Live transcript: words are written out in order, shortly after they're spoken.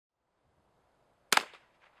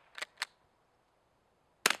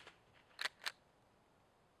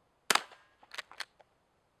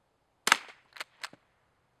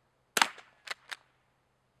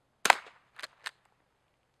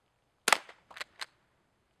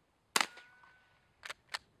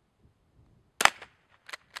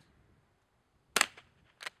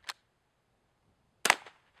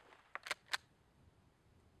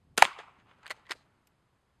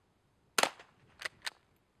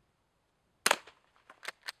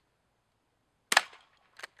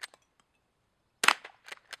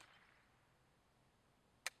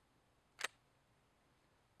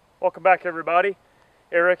Welcome back, everybody.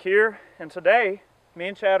 Eric here, and today me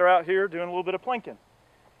and Chad are out here doing a little bit of plinking.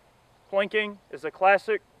 Plinking is a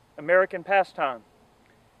classic American pastime.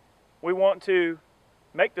 We want to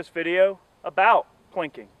make this video about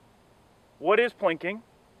plinking. What is plinking,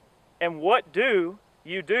 and what do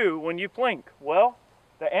you do when you plink? Well,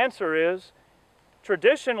 the answer is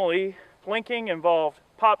traditionally plinking involved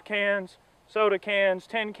pop cans, soda cans,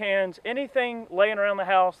 tin cans, anything laying around the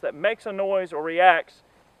house that makes a noise or reacts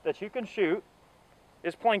that you can shoot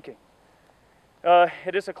is plinking.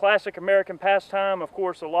 It is a classic American pastime. Of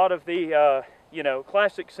course, a lot of the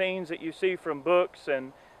classic scenes that you see from books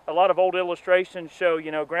and a lot of old illustrations show,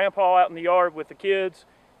 grandpa out in the yard with the kids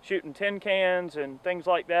shooting tin cans and things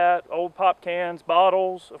like that, old pop cans,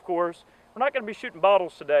 bottles, of course. We're not going to be shooting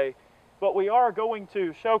bottles today, but we are going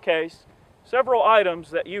to showcase several items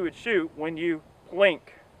that you would shoot when you plink.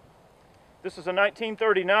 This is a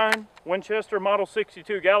 1939 Winchester Model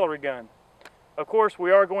 62 gallery gun. Of course, we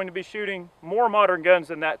are going to be shooting more modern guns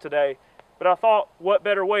than that today, but I thought what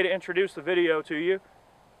better way to introduce the video to you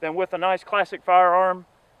than with a nice classic firearm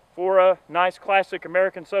for a nice classic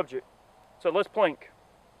American subject. So let's plink.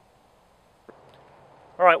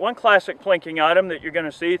 Alright, one classic plinking item that you're going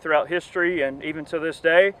to see throughout history and even to this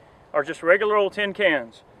day are just regular old tin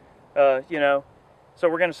cans. So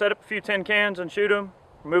we're going to set up a few tin cans and shoot them,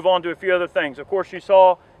 move on to a few other things. Of course, you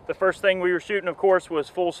saw the first thing we were shooting, of course, was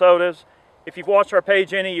full sodas. If you've watched our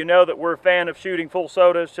page any, you know that we're a fan of shooting full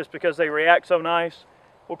sodas just because they react so nice.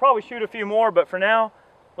 We'll probably shoot a few more, but for now,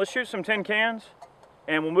 let's shoot some tin cans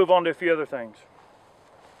and we'll move on to a few other things.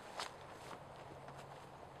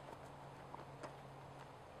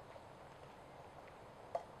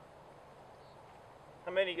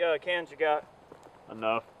 How many cans you got?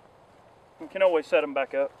 Enough. You can always set them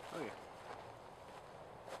back up. Oh, yeah.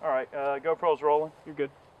 Alright, GoPro's rolling. You're good.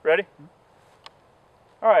 Ready?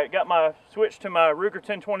 Alright, got my switch to my Ruger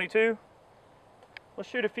 1022. Let's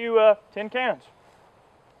shoot a few tin cans.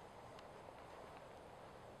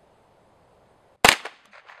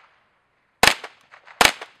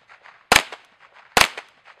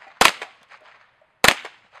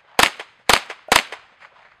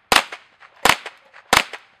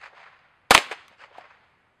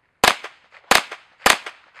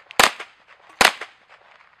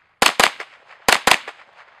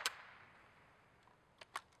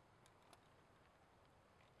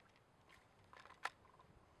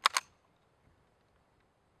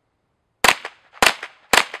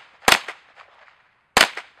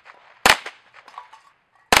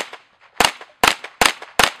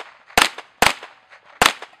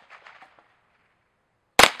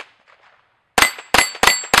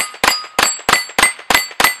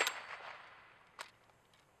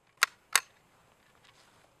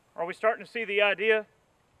 Are we starting to see the idea?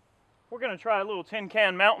 We're going to try a little tin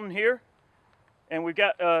can mountain here, and we've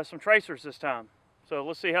got some tracers this time. So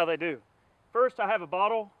let's see how they do. First, I have a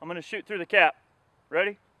bottle. I'm going to shoot through the cap.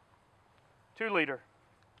 Ready? 2 liter.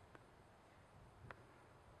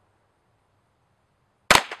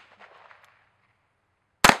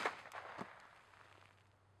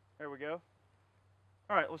 There we go.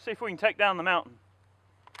 All right, let's see if we can take down the mountain.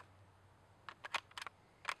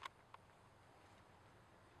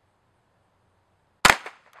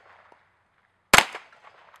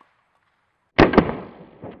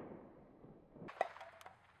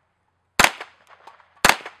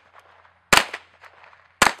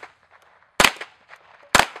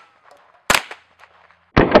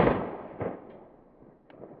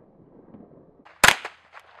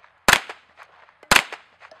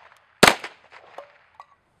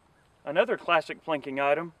 Another classic plinking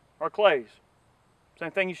item are clays.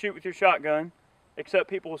 Same thing you shoot with your shotgun, except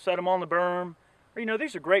people will set them on the berm. Or,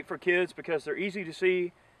 these are great for kids because they're easy to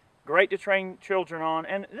see, great to train children on,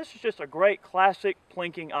 and this is just a great classic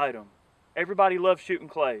plinking item. Everybody loves shooting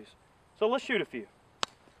clays. So let's shoot a few.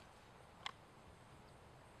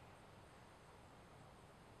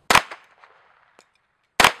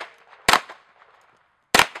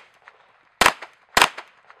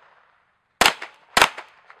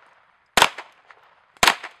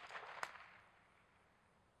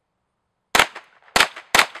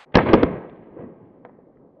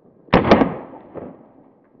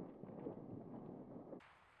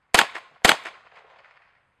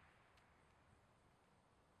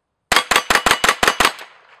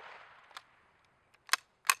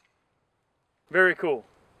 Very cool.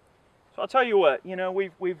 So I'll tell you what,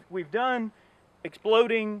 we've done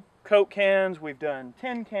exploding Coke cans, we've done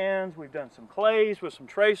tin cans, we've done some clays with some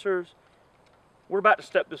tracers. We're about to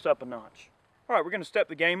step this up a notch. All right, we're going to step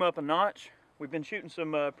the game up a notch. We've been shooting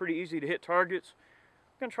some pretty easy to hit targets.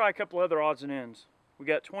 We're going to try a couple other odds and ends. We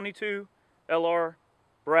got 22 LR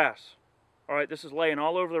brass. All right, this is laying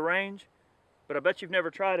all over the range, but I bet you've never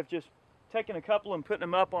tried of just taking a couple and putting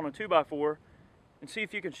them up on a 2x4 and see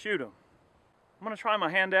if you can shoot them. I'm gonna try my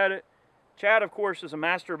hand at it. Chad, of course, is a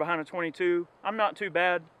master behind a 22. I'm not too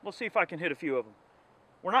bad. Let's see if I can hit a few of them.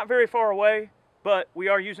 We're not very far away, but we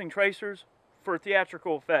are using tracers for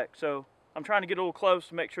theatrical effect. So I'm trying to get a little close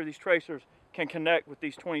to make sure these tracers can connect with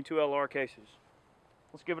these 22 LR cases.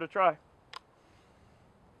 Let's give it a try.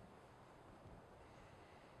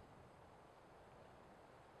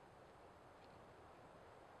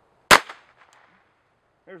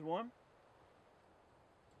 There's one.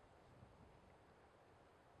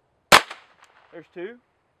 There's two.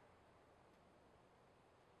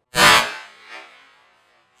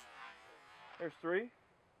 There's three.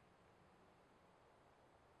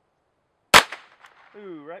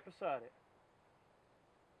 Ooh, right beside it.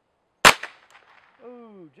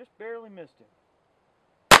 Ooh, just barely missed him.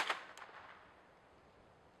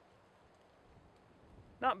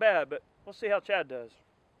 Not bad, but let's see how Chad does.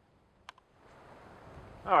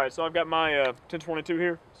 Alright, so I've got my 1022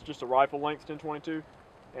 here. It's just a rifle length 1022.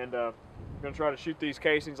 And I'm going to try to shoot these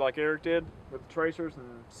casings like Eric did with the tracers and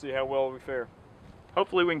see how well we fare.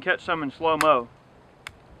 Hopefully we can catch some in slow-mo.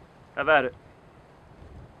 Have at it.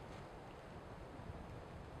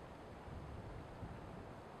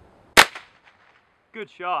 Good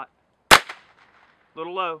shot.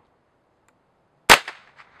 Little low.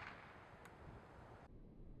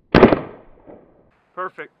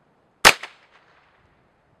 Perfect.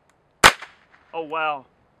 Oh wow.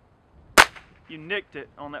 You nicked it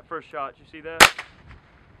on that first shot. You see that?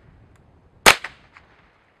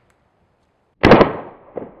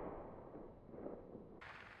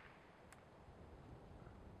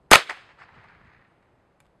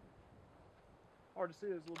 Hard to see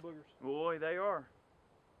those little boogers. Boy, they are.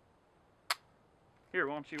 Here,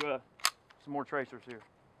 why don't you, some more tracers here.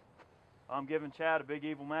 I'm giving Chad a big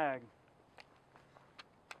evil mag.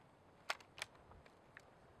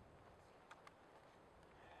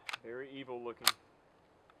 Very evil looking.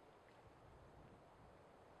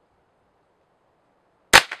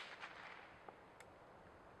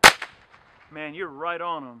 Man, you're right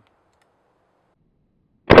on them.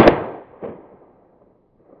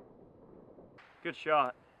 Good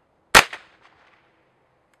shot.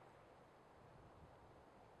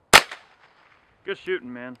 Good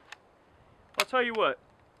shooting, man. I'll tell you what,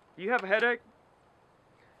 you have a headache?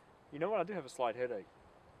 You know what? I do have a slight headache.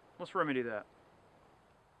 Let's remedy that.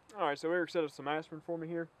 Alright, so Eric set up some aspirin for me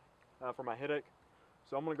here for my headache.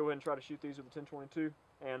 So I'm going to go ahead and try to shoot these with the 1022.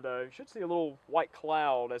 And you should see a little white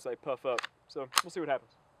cloud as they puff up. So we'll see what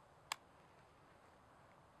happens.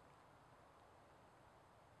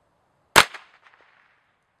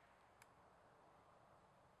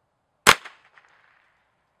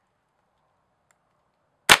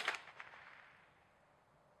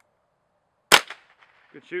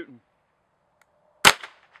 Good shooting.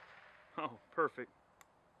 Oh, perfect.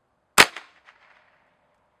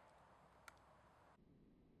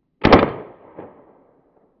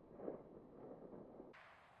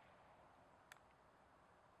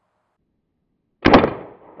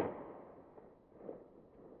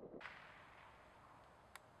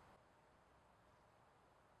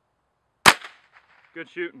 Good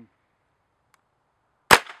shooting.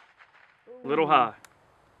 Little high.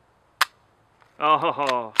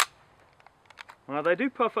 Oh, well, they do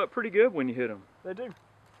puff up pretty good when you hit them. They do.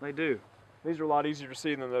 They do. These are a lot easier to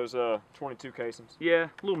see than those 22 casings. Yeah,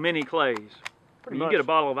 little mini clays. Pretty You much. can get a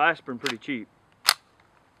bottle of aspirin pretty cheap.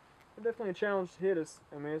 They're definitely a challenge to hit us.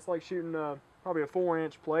 I mean, it's like shooting probably a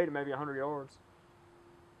 4-inch plate at maybe 100 yards.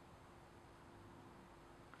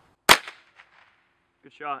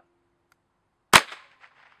 Good shot.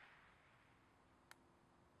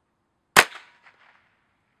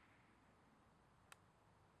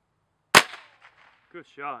 Good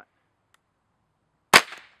shot.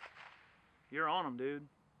 You're on them, dude.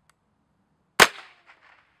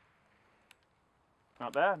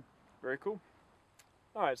 Not bad. Very cool.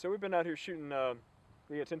 Alright, so we've been out here shooting the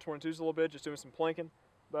 1022s a little bit, just doing some plinking.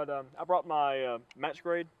 But I brought my match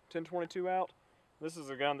grade 1022 out. This is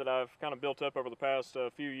a gun that I've kind of built up over the past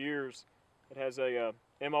few years. It has a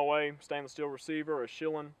MOA stainless steel receiver, a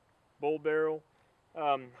Schilling bull barrel,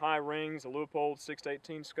 high rings, a Leupold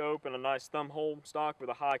 6-18 scope, and a nice thumb hole stock with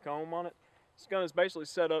a high comb on it. This gun is basically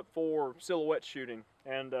set up for silhouette shooting,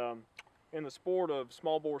 and in the sport of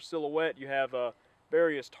small bore silhouette, you have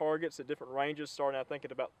various targets at different ranges, starting I think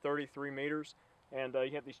at about 33 meters, and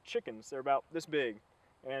you have these chickens. They're about this big,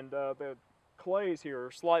 and the clays here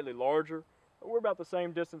are slightly larger. We're about the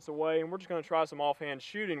same distance away, and we're just going to try some offhand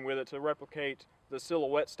shooting with it to replicate the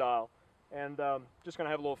silhouette style. And just going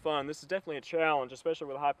to have a little fun. This is definitely a challenge, especially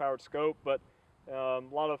with a high-powered scope, but a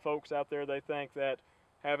lot of folks out there, they think that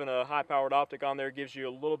having a high-powered optic on there gives you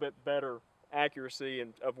a little bit better accuracy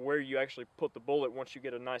of where you actually put the bullet once you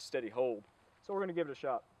get a nice steady hold. So we're going to give it a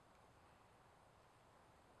shot.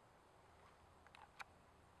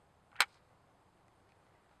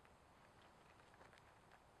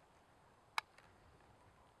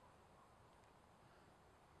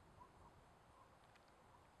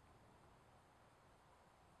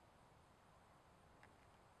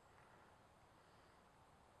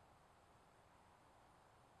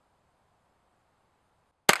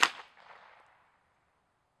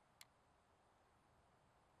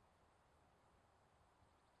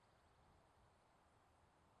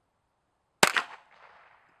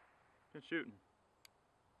 Good shooting.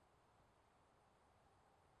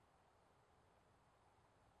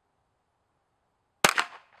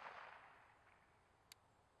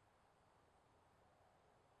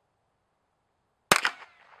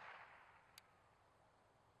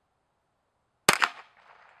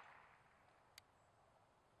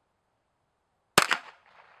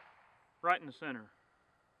 Right in the center.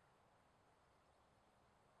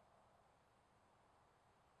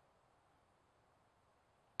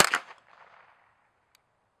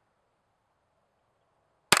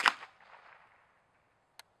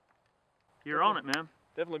 You're on it, man.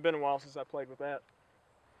 Definitely been a while since I played with that.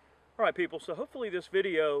 All right, people, so hopefully this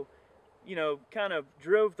video, you know, kind of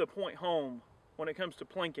drove the point home when it comes to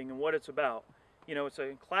plinking and what it's about. You know, it's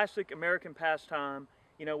a classic American pastime.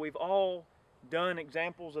 You know, we've all done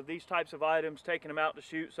examples of these types of items, taking them out to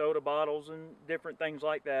shoot soda bottles and different things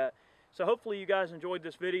like that. So hopefully you guys enjoyed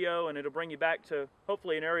this video, and it'll bring you back to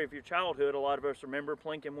hopefully an area of your childhood. A lot of us remember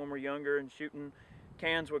plinking when we're younger and shooting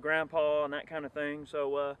cans with grandpa and that kind of thing.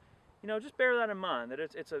 So, you know, just bear that in mind, that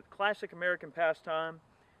it's a classic American pastime.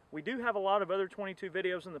 We do have a lot of other 22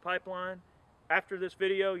 videos in the pipeline. After this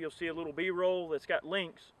video, you'll see a little B-roll that's got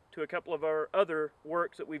links to a couple of our other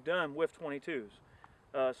works that we've done with 22s.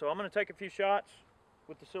 So I'm going to take a few shots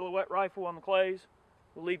with the silhouette rifle on the clays.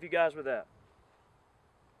 We'll leave you guys with that.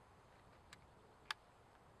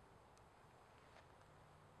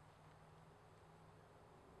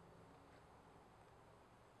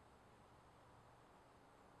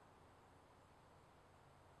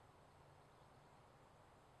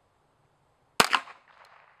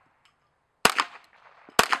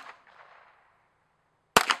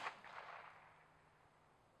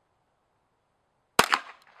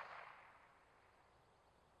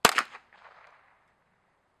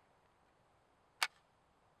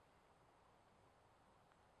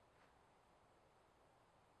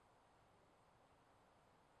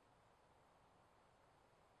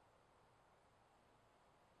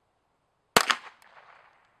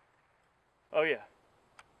 Oh yeah.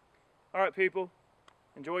 All right, people.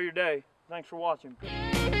 Enjoy your day. Thanks for watching.